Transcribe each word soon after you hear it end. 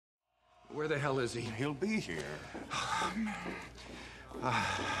Where the hell is he? He'll be here.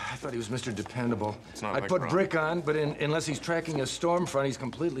 I thought he was Mr. Dependable. It's not I my put problem. Brick on, but unless he's tracking a storm front, he's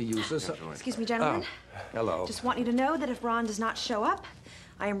completely useless. Excuse me, gentlemen. Oh, hello. Just want you to know that if Ron does not show up,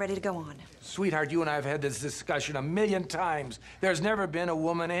 I am ready to go on. Sweetheart, you and I have had this discussion a million times. There's never been a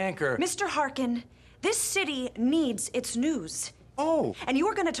woman anchor. Mr. Harken, this city needs its news. Oh. And you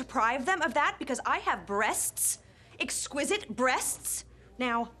are going to deprive them of that because I have breasts? Exquisite breasts?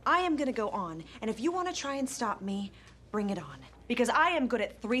 Now, I am going to go on, and if you want to try and stop me, bring it on. Because I am good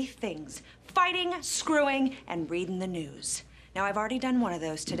at 3 things: fighting, screwing, and reading the news. Now, I've already done one of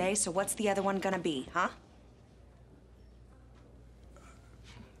those today, so what's the other one going to be, huh?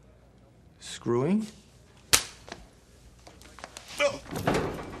 Screwing? Oh.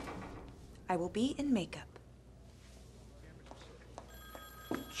 I will be in makeup.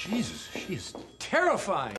 Jesus, she is terrifying.